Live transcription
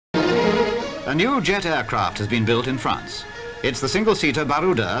A new jet aircraft has been built in France. It's the single-seater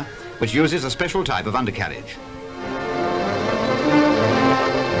Baroudeur, which uses a special type of undercarriage.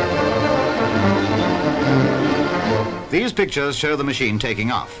 These pictures show the machine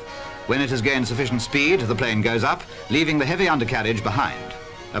taking off. When it has gained sufficient speed, the plane goes up, leaving the heavy undercarriage behind.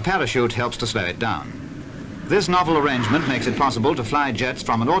 A parachute helps to slow it down. This novel arrangement makes it possible to fly jets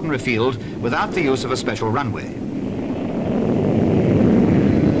from an ordinary field without the use of a special runway.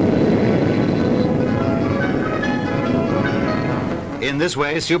 In this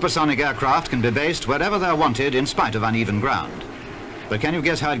way, supersonic aircraft can be based wherever they're wanted in spite of uneven ground. But can you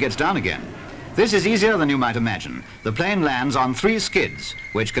guess how it gets down again? This is easier than you might imagine. The plane lands on 3 skids,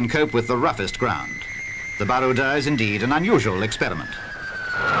 which can cope with the roughest ground. The Baroudeur is indeed an unusual experiment.